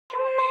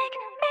Get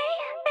away.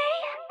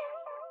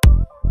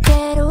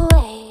 Get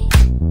away.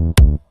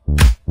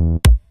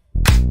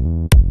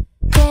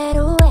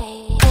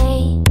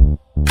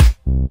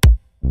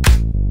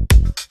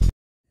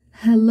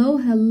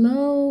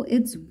 Hello,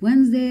 it's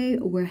Wednesday.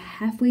 We're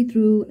halfway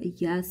through.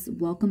 Yes,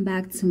 welcome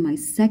back to my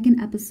second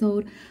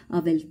episode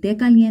of El Té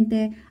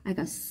Caliente. I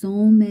got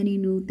so many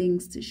new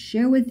things to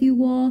share with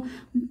you all,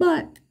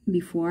 but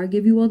before I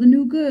give you all the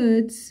new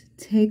goods,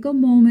 take a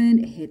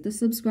moment, hit the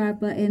subscribe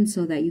button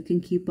so that you can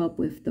keep up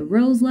with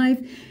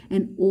TheRoseLife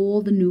and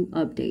all the new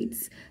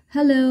updates.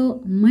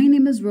 Hello, my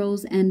name is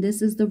Rose and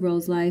this is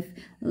TheRoseLife.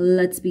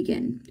 Let's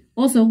begin.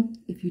 Also,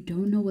 if you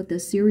don't know what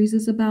this series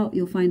is about,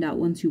 you'll find out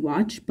once you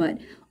watch, but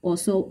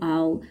also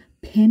I'll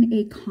pin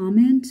a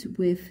comment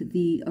with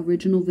the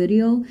original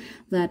video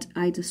that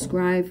I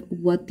describe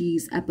what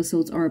these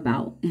episodes are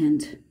about.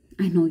 And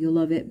I know you'll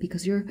love it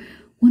because you're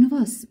one of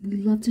us. We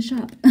love to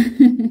shop.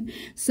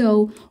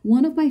 So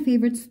one of my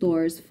favorite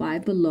stores,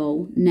 Five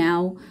Below.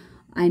 Now,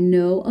 I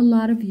know a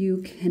lot of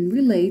you can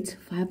relate.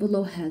 Five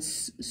Below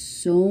has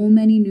so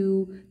many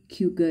new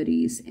cute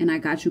goodies and I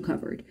got you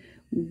covered.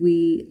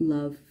 We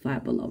love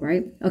Five Below,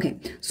 right? Okay,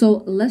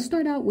 so let's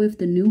start out with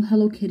the new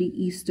Hello Kitty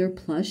Easter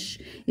plush.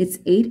 It's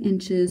 8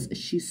 inches.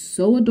 She's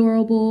so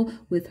adorable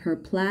with her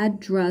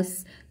plaid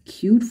dress,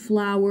 cute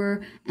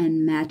flower,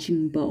 and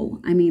matching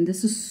bow. I mean,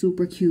 this is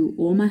super cute.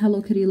 All my Hello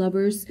Kitty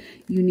lovers,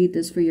 you need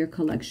this for your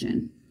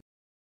collection.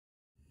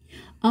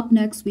 Up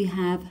next, we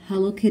have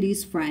Hello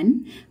Kitty's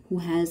friend, who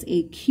has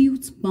a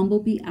cute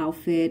bumblebee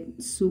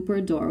outfit, super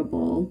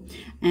adorable.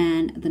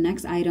 And the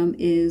next item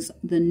is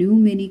the new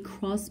mini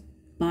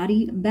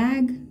crossbody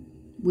bag,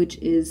 which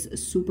is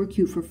super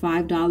cute for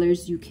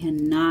 $5. You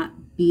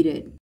cannot beat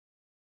it.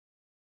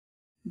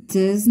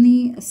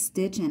 Disney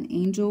Stitch and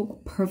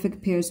Angel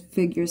Perfect Pairs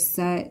figure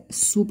set,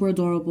 super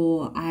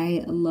adorable.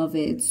 I love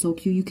it. It's so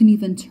cute. You can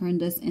even turn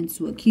this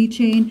into a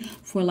keychain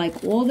for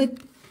like all the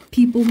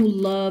people who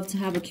love to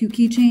have a cute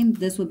keychain.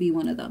 This would be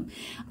one of them.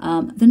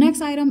 The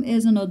next item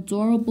is an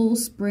adorable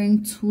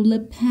spring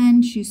tulip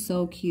pen. She's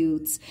so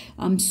cute.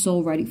 I'm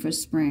so ready for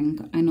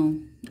spring. I know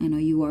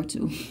you are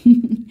too.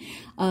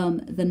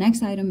 The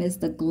next item is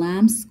the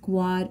Glam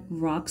Squad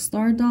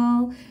Rockstar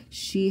doll.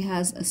 She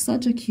has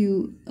such a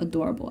cute,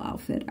 adorable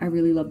outfit. I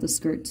really love the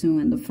skirt too,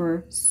 and the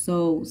fur,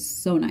 so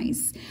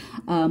nice.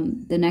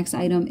 The next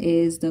item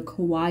is the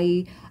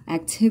Kawaii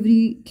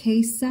activity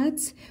case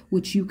set,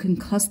 which you can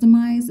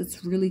customize.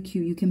 It's really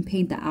cute. You can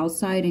paint the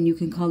outside and you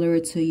can color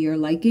it to your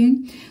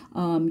liking.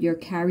 Your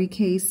carry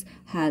case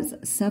has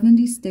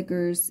 70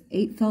 stickers,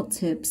 8 felt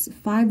tips,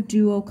 5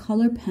 duo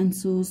color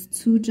pencils,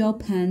 2 gel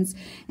pens,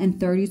 and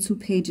 32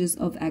 pages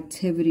of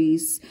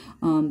activities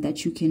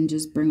that you can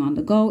just bring on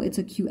the go. It's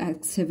a cute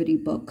activity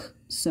book.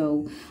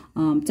 So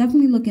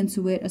definitely look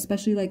into it,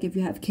 especially like if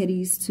you have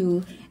kitties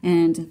too,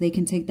 and they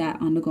can take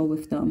that on the go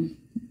with them.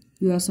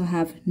 We also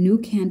have new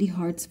Candy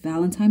Hearts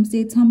Valentine's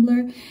Day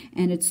tumbler,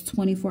 and it's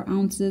 24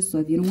 ounces. So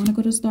if you don't want to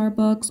go to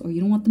Starbucks or you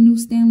don't want the new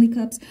Stanley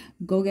cups,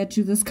 go get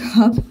you this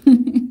cup.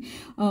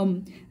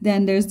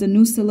 Then there's the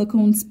new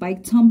silicone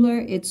spike tumbler.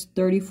 It's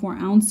 34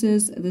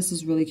 ounces. This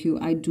is really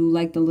cute. I do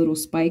like the little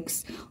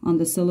spikes on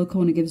the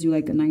silicone. It gives you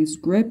like a nice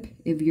grip.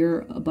 If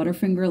you're a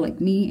Butterfinger like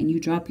me and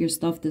you drop your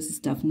stuff, this is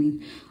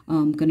definitely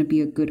going to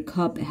be a good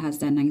cup. It has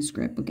that nice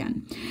grip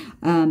again.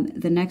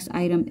 The next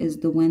item is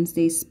the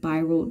Wednesday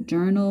Spiral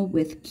Journal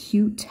with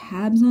cute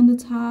tabs on the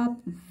top.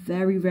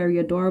 Very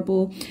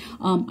adorable.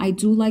 I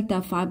do like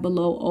that Five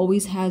Below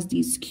always has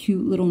these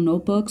cute little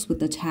notebooks with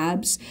the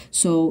tabs.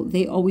 So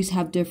they always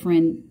have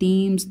different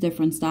themes,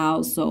 different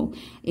styles. So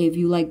if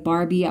you like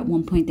Barbie, at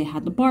one point they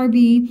had the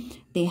Barbie.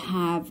 They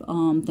have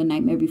the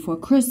Nightmare Before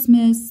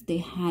Christmas. They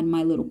had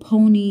My Little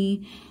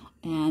Pony.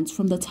 And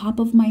from the top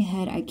of my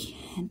head, I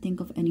can't think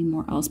of any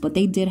more else, but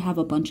they did have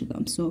a bunch of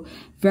them. So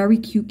very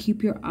cute.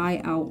 Keep your eye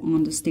out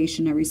on the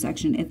stationery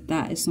section if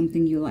that is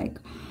something you like.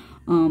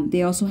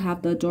 They also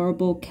have the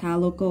adorable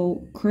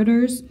calico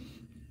critters.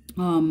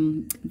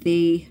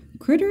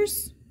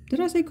 Critters? Did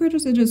I say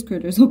critters or just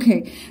critters?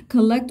 Okay.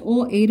 Collect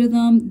all 8 of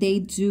them. They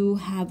do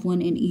have one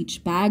in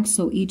each bag.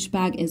 So each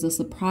bag is a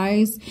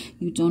surprise.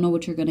 You don't know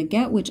what you're going to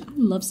get, which I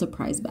love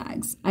surprise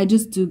bags. I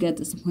just do get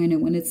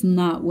disappointed when it's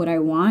not what I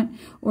want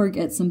or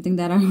get something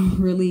that I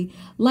really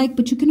like,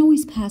 but you can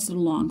always pass it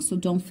along. So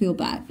don't feel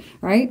bad,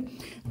 right?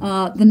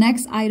 The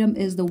next item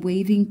is the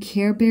Waving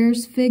Care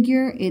Bears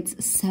figure. It's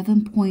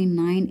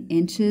 7.9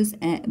 inches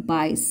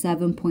by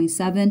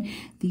 7.7.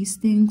 These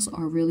things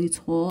are really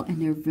tall and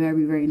they're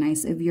very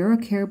nice. If you're a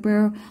Care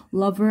Bear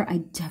lover, I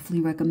definitely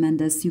recommend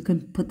this. You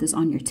can put this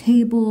on your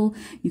table.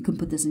 You can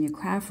put this in your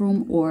craft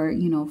room, or,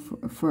 you know,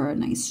 for a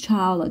nice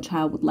child. A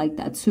child would like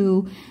that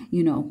too.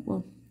 You know,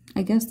 well,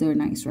 I guess they're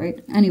nice, right?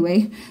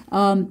 Anyway,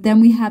 then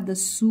we have the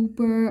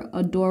super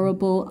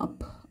adorable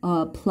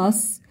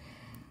plus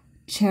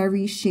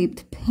cherry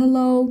shaped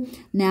pillow.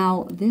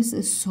 Now this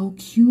is so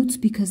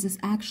cute because it's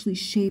actually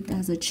shaped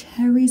as a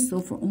cherry. So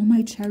for all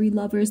my cherry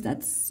lovers,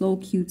 that's so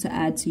cute to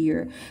add to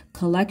your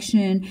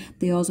collection.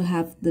 They also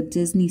have the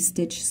Disney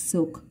Stitch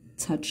Silk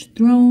Touch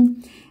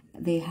Throne.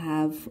 They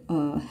have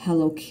a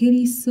Hello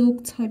Kitty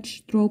Silk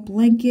Touch Throw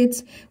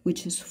Blanket,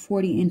 which is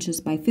 40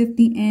 inches by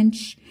 50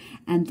 inch.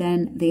 And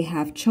then they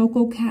have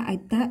Choco Cat.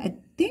 I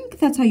think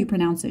that's how you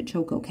pronounce it,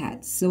 Choco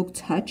Cat Silk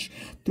Touch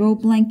Throw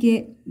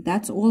Blanket.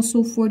 That's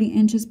also 40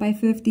 inches by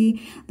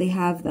 50. They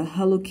have the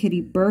Hello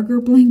Kitty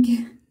Burger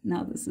Blanket.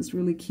 Now this is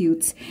really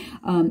cute.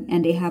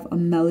 And they have a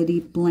Melody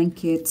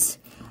Blanket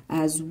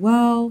as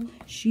well.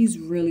 She's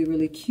really,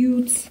 really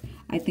cute.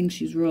 I think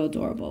she's real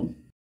adorable.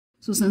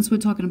 So since we're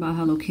talking about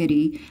Hello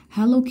Kitty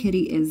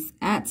is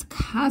at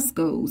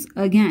Costco's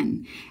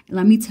again.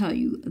 Let me tell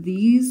you,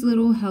 these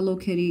little Hello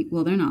Kitty,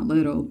 well, they're not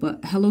little,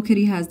 but Hello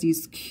Kitty has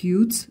these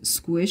cute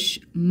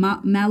squish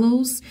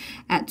mallows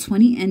at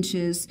 20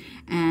 inches,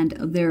 and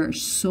they're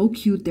so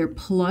cute. They're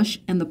plush,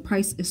 and the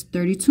price is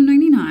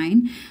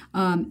 $32.99.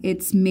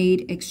 It's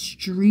made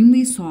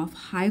extremely soft,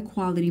 high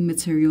quality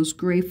materials,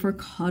 great for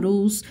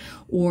cuddles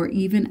or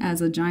even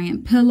as a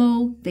giant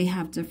pillow. They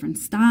have different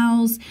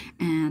styles,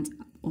 and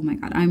oh my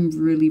God, I'm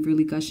really,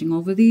 really gushing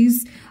over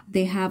these.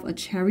 They have a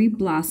cherry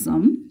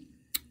blossom,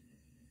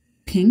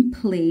 pink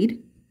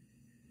plaid,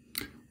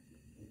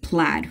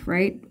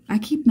 right? I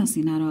keep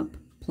messing that up.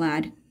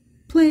 Plaid,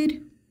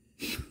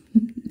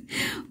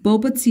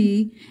 boba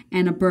tea,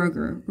 and a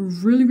burger.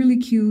 Really, really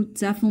cute.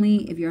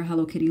 Definitely, if you're a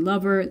Hello Kitty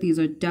lover, these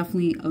are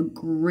definitely a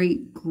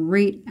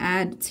great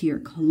add to your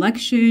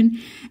collection.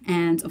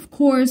 And of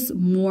course,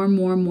 more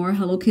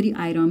Hello Kitty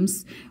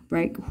items,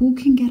 right? Who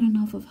can get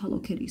enough of Hello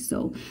Kitty?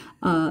 So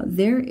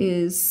there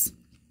is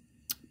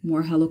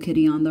more Hello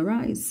Kitty on the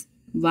rise.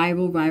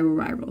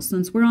 Viral.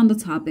 Since we're on the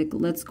topic,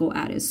 let's go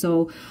at it.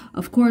 So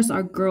of course,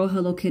 our girl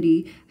Hello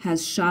Kitty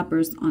has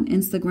shoppers on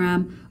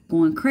Instagram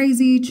going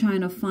crazy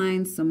trying to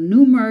find some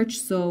new merch,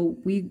 so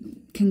we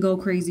can go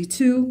crazy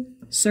too,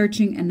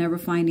 searching and never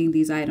finding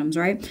these items,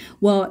 right?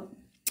 Well,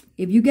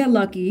 if you get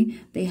lucky,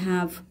 they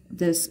have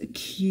this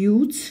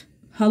cute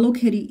Hello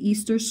Kitty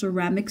Easter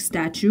ceramic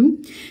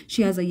statue.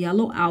 She has a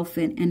yellow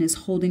outfit and is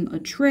holding a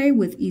tray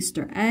with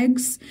Easter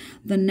eggs.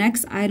 The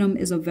next item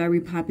is a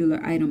very popular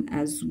item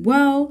as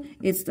well.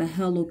 It's the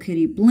Hello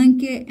Kitty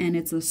blanket, and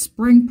it's a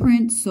spring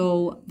print.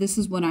 So this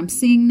is what I'm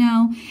seeing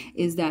now,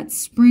 is that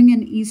spring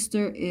and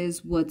Easter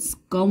is what's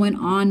going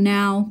on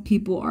now.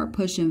 People are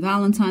pushing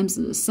Valentine's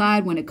to the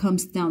side when it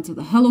comes down to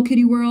the Hello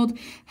Kitty world.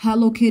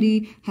 Hello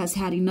Kitty has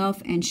had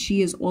enough, and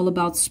she is all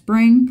about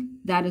spring.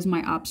 That is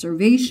my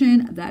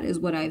observation. That is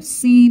what I've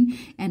seen.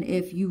 And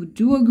if you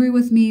do agree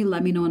with me,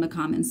 let me know in the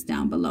comments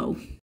down below.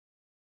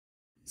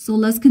 So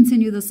let's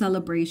continue the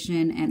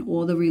celebration and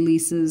all the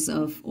releases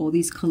of all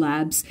these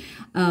collabs.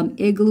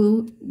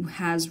 Igloo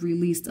has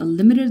released a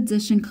limited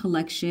edition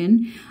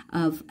collection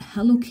of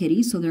Hello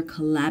Kitty. So they're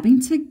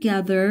collabing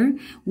together,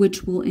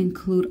 which will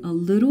include a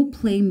little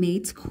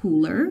Playmate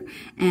cooler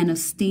and a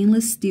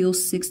stainless steel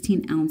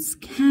 16-ounce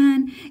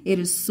can. It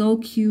is so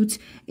cute.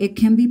 It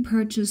can be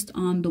purchased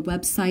on the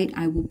website.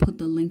 I will put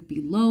the link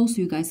below so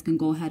you guys can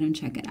go ahead and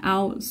check it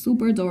out.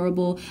 Super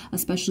adorable,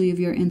 especially if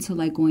you're into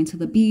like going to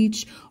the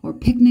beach or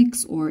picnics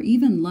or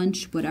even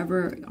lunch,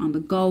 whatever on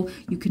the go.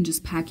 You can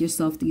just pack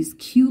yourself these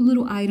cute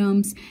little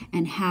items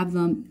and have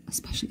them,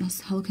 especially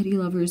us Hello Kitty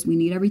lovers. We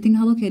need everything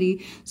Hello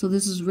Kitty. So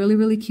this is really,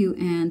 really cute.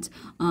 And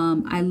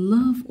I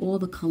love all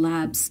the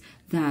collabs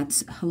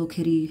that Hello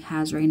Kitty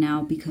has right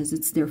now because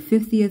it's their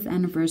 50th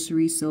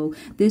anniversary. So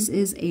this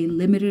is a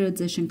limited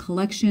edition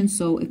collection.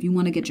 So if you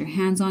want to get your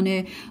hands on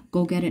it,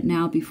 go get it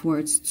now before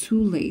it's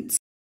too late.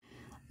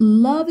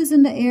 Love is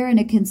in the air, and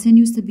it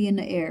continues to be in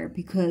the air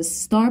because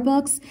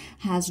Starbucks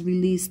has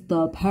released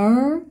the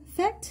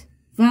perfect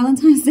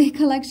Valentine's Day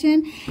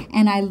collection,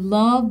 and I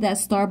love that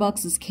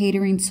Starbucks is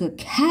catering to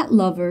cat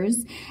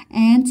lovers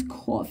and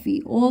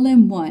coffee all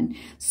in one.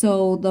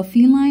 So the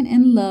Feline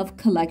in Love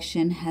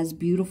collection has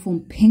beautiful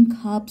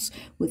pink cups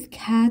with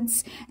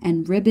cats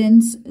and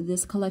ribbons.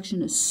 This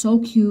collection is so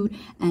cute,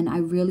 and I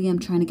really am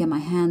trying to get my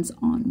hands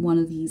on one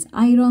of these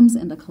items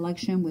in the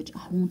collection, which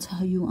I won't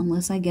tell you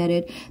unless I get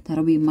it.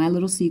 That'll be my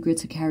little secret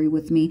to carry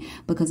with me,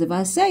 because if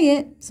I say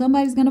it,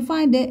 somebody's gonna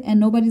find it and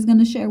nobody's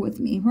gonna share with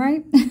me,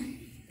 right?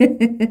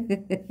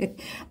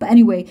 But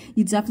anyway,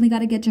 you definitely got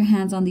to get your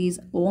hands on these.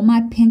 All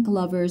my pink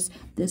lovers,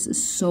 this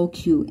is so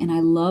cute, and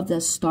I love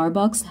that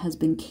Starbucks has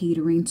been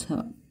catering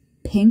to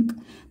pink.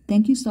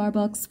 Thank you,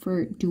 Starbucks,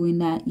 for doing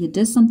that. You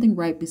did something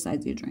right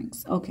besides your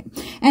drinks. Okay,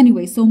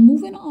 anyway, so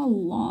moving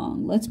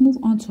along, let's move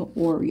on to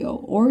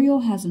Oreo.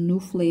 Oreo has a new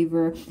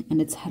flavor, and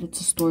it's headed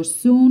to stores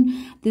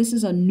soon. This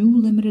is a new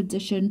limited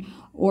edition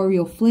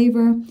Oreo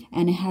flavor,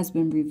 and it has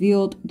been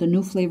revealed. The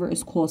new flavor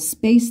is called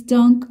Space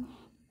Dunk.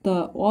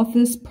 The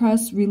Office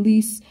Press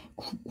release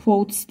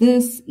quotes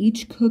this: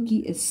 each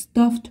cookie is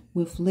stuffed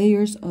with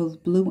layers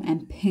of blue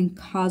and pink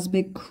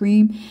cosmic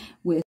cream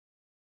with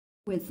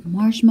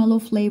marshmallow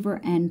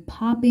flavor and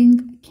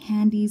popping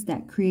candies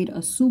that create a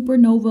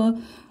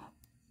supernova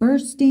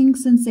bursting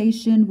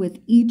sensation with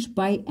each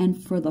bite. And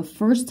for the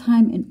first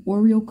time in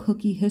Oreo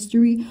cookie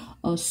history,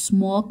 a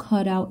small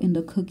cutout in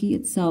the cookie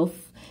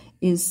itself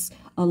is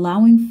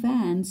allowing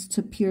fans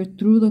to peer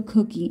through the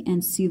cookie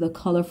and see the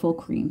colorful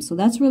cream. So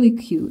that's really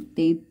cute.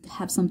 They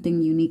have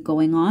something unique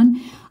going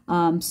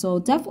on. So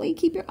definitely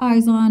keep your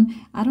eyes on.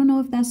 I don't know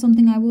if that's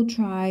something I will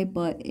try,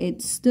 but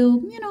it's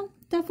still, you know,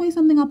 definitely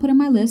something I'll put in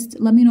my list.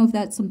 Let me know if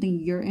that's something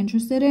you're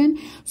interested in.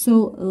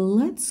 So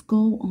let's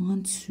go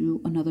on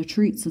to another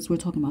treat. Since we're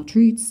talking about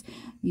treats,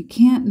 you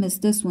can't miss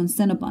this one,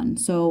 Cinnabon.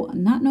 So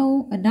I'm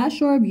not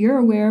sure if you're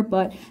aware,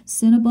 but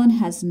Cinnabon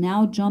has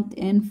now jumped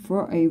in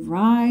for a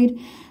ride.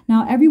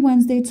 Now every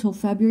Wednesday till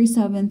February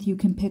 7th, you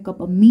can pick up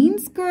a Mean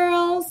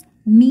Girls.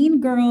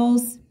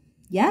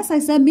 Yes, I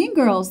said Mean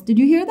Girls. Did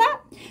you hear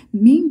that?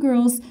 Mean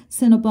Girls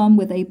Cinnabon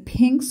with a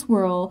pink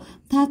swirl.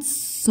 That's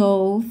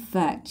so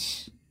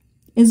fetch.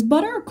 Is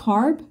butter a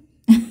carb?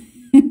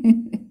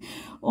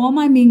 All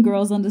my Mean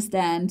Girls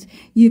understand.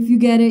 If you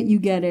get it, you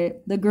get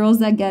it. The girls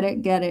that get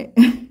it, get it.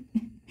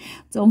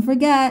 Don't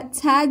forget,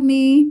 tag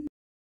me.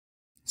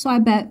 So I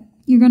bet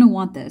you're going to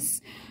want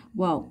this.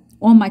 Well,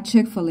 all my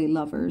Chick-fil-A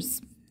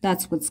lovers,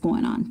 that's what's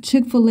going on.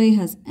 Chick-fil-A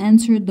has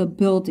entered the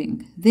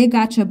building. They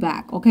got your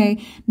back,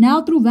 okay?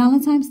 Now through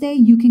Valentine's Day,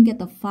 you can get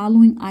the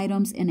following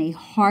items in a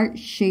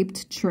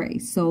heart-shaped tray.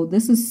 So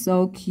this is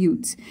so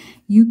cute.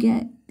 You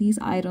get these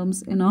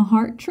items in a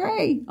heart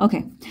tray.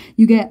 Okay,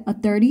 you get a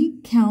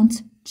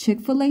 30-count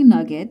Chick-fil-A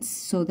nuggets.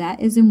 So that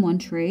is in one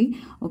tray.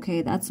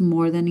 Okay, that's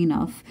more than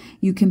enough.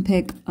 You can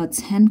pick a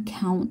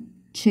 10-count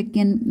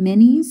chicken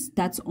minis.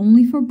 That's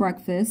only for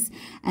breakfast.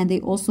 And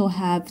they also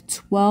have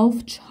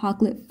 12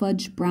 chocolate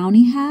fudge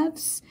brownie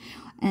halves.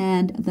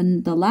 And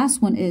then the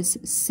last one is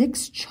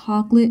 6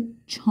 chocolate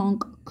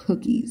chunk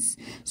cookies.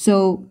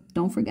 So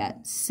don't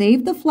forget,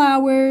 save the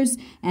flowers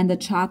and the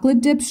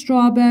chocolate dipped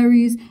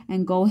strawberries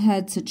and go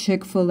ahead to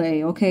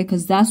Chick-fil-A, okay?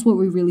 Because that's what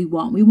we really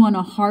want. We want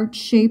a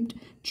heart-shaped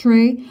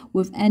tray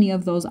with any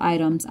of those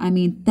items. I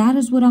mean, that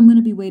is what I'm going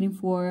to be waiting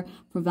for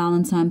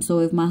Valentine's. So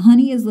if my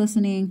honey is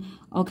listening,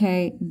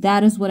 okay,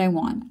 that is what I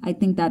want. I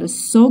think that is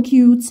so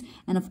cute.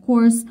 And of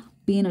course,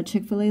 being a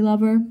Chick-fil-A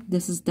lover,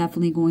 this is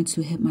definitely going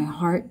to hit my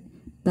heart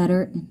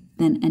better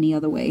than any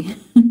other way.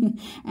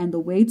 And the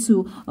way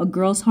to a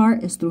girl's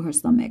heart is through her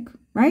stomach,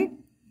 right?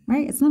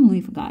 Right? It's not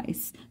only for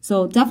guys.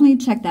 So definitely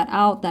check that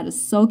out. That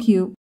is so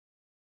cute.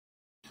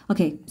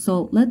 Okay,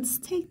 so let's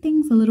take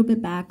things a little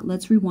bit back.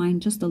 Let's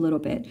rewind just a little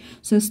bit.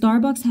 So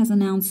Starbucks has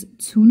announced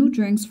 2 new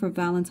drinks for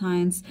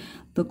Valentine's.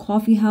 The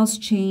coffee house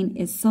chain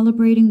is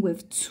celebrating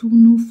with 2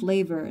 new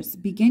flavors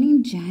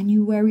beginning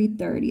January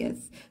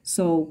 30th.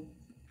 So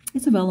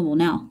it's available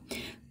now.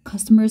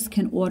 Customers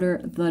can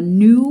order the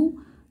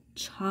new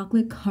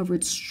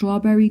chocolate-covered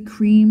strawberry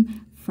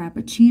cream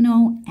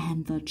frappuccino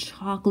and the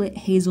chocolate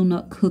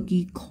hazelnut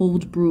cookie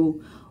cold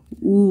brew.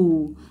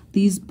 Ooh,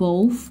 these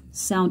both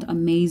sound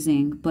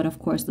amazing, but of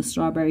course the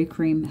strawberry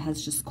cream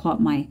has just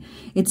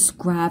it's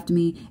grabbed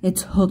me,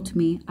 it's hooked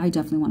me. I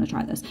definitely want to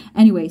try this.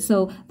 Anyway,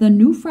 so the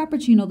new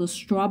frappuccino, the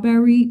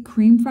strawberry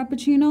cream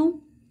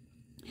frappuccino,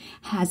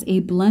 has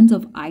a blend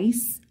of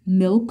ice,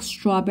 milk,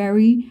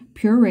 strawberry,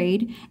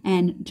 pureed,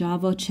 and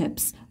Java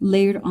chips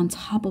layered on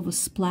top of a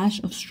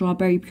splash of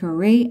strawberry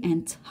puree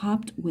and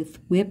topped with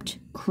whipped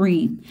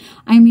cream.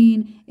 I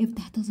mean, if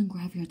that doesn't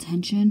grab your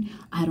attention,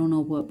 I don't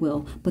know what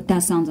will, but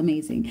that sounds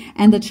amazing.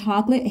 And the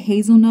chocolate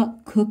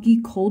hazelnut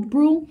cookie cold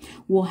brew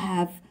will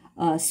have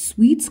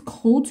sweet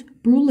cold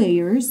brew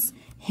layers,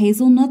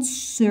 hazelnut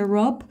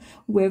syrup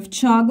with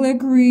chocolate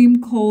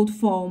cream cold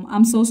foam.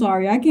 I'm so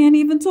sorry, I can't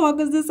even talk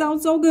because this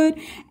sounds so good.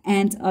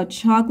 And a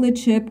chocolate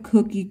chip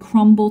cookie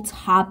crumble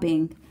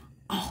topping.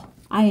 Oh,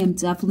 I am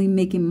definitely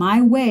making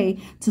my way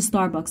to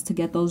Starbucks to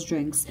get those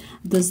drinks.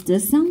 Does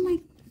this sound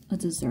like a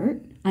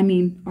dessert? I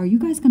mean, are you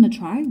guys gonna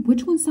try?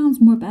 Which one sounds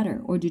more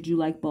better, or did you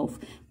like both?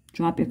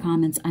 Drop your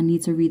comments. I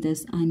need to read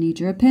this. I need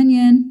your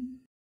opinion.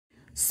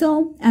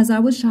 So as I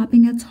was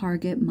shopping at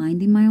Target,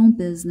 minding my own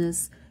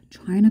business,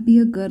 trying to be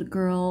a good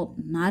girl,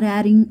 not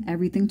adding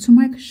everything to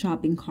my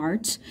shopping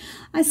cart,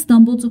 I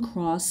stumbled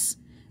across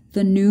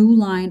the new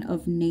line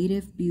of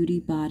Native Beauty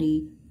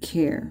Body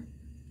Care,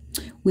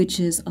 which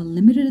is a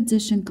limited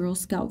edition Girl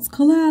Scouts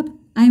collab.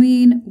 I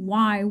mean,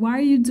 why? Why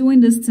are you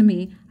doing this to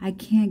me? I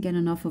can't get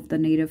enough of the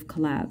Native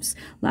collabs.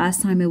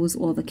 Last time it was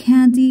all the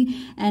candy,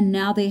 and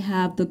now they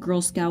have the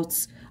Girl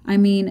Scouts. I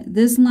mean,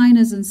 this line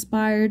is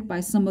inspired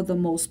by some of the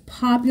most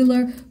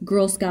popular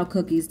Girl Scout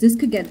cookies. This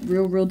could get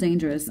real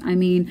dangerous. I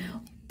mean,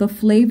 the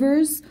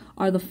flavors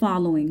are the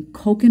following: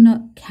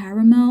 coconut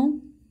caramel,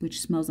 which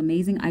smells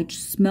amazing. I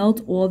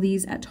smelled all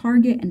these at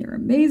Target and they're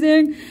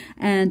amazing.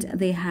 And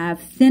they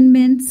have Thin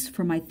Mints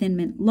for my Thin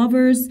Mint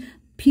lovers,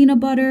 peanut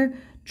butter,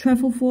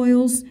 truffle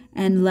foils,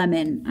 and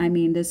lemon. I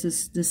mean, this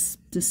is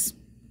just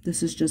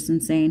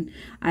insane.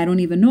 I don't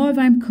even know if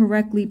I'm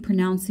correctly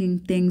pronouncing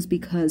things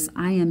because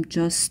in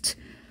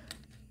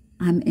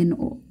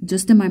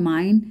my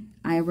mind,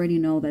 I already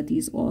know that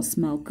these all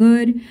smell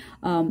good.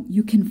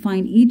 You can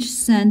find each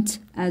scent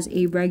as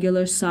a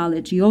regular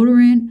solid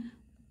deodorant,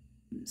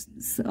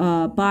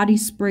 body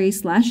spray /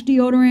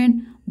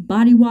 deodorant,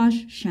 body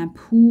wash,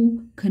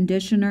 shampoo,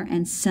 conditioner,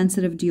 and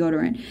sensitive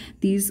deodorant.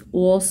 These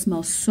all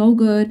smell so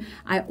good.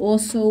 I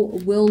also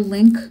will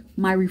link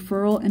my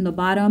referral in the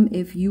bottom.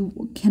 If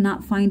you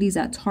cannot find these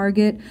at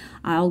Target,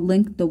 I'll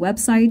link the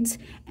website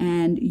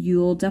and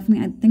you'll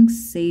definitely, I think,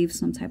 save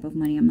some type of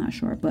money. I'm not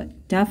sure,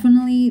 but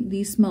definitely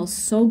these smell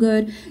so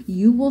good.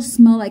 You will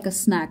smell like a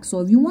snack.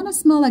 So if you want to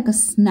smell like a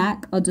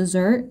snack, a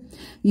dessert,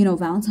 you know,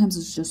 Valentine's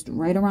is just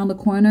right around the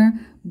corner.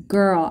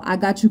 Girl, I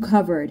got you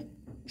covered.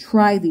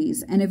 Try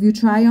these, and if you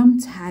try them,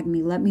 tag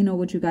me. Let me know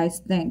what you guys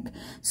think.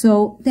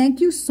 So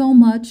thank you so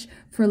much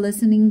for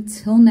listening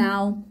till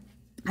now.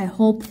 I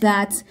hope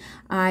that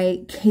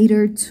I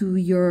catered to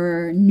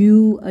your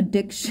new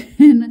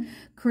addiction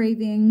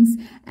cravings,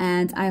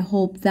 and I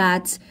hope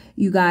that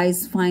you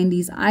guys find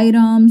these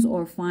items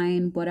or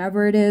find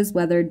whatever it is,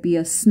 whether it be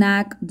a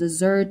snack,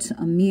 dessert,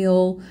 a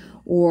meal,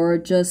 or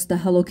just the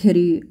Hello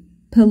Kitty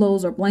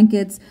pillows or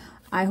blankets.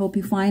 I hope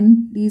you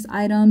find these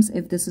items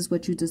if this is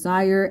what you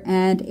desire.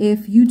 And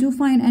if you do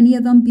find any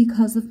of them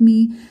because of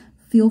me,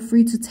 feel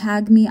free to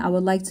tag me. I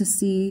would like to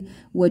see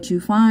what you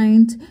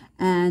find.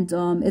 And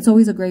it's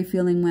always a great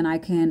feeling when I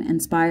can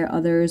inspire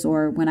others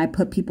or when I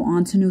put people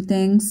onto new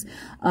things.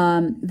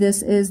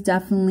 This is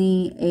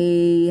definitely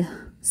a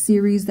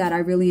series that I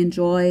really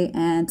enjoy,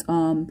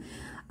 and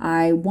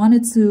I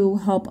wanted to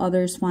help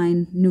others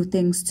find new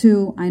things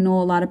too. I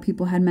know a lot of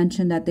people had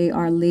mentioned that they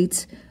are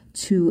late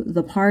to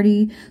the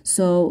party,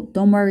 so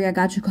don't worry, I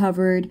got you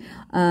covered.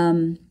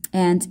 And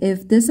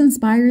if this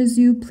inspires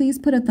you, please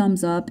put a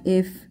thumbs up.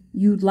 If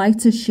you'd like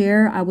to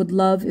share, I would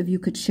love if you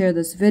could share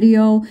this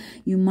video.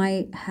 You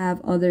might have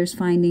others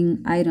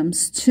finding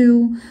items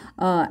too.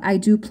 I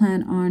do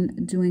plan on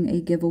doing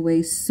a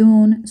giveaway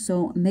soon,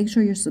 so make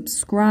sure you're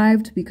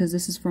subscribed because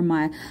this is for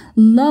my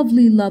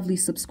lovely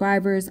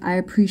subscribers. I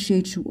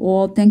appreciate you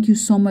all. Thank you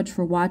so much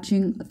for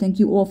watching. Thank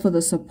you all for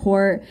the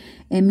support.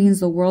 It means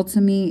the world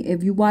to me.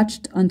 If you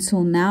watched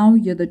until now,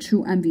 you're the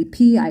true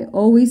MVP. I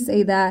always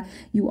say that.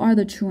 You are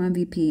the true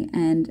MVP,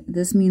 and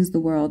this means the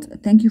world.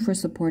 Thank you for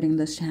supporting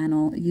this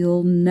channel.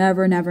 You'll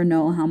never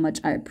know how much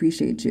I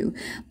appreciate you.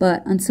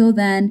 But until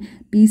then,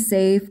 be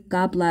safe,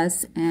 God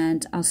bless,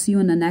 and I'll see you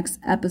in the next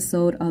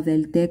episode of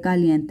El Té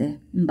Caliente.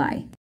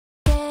 Bye.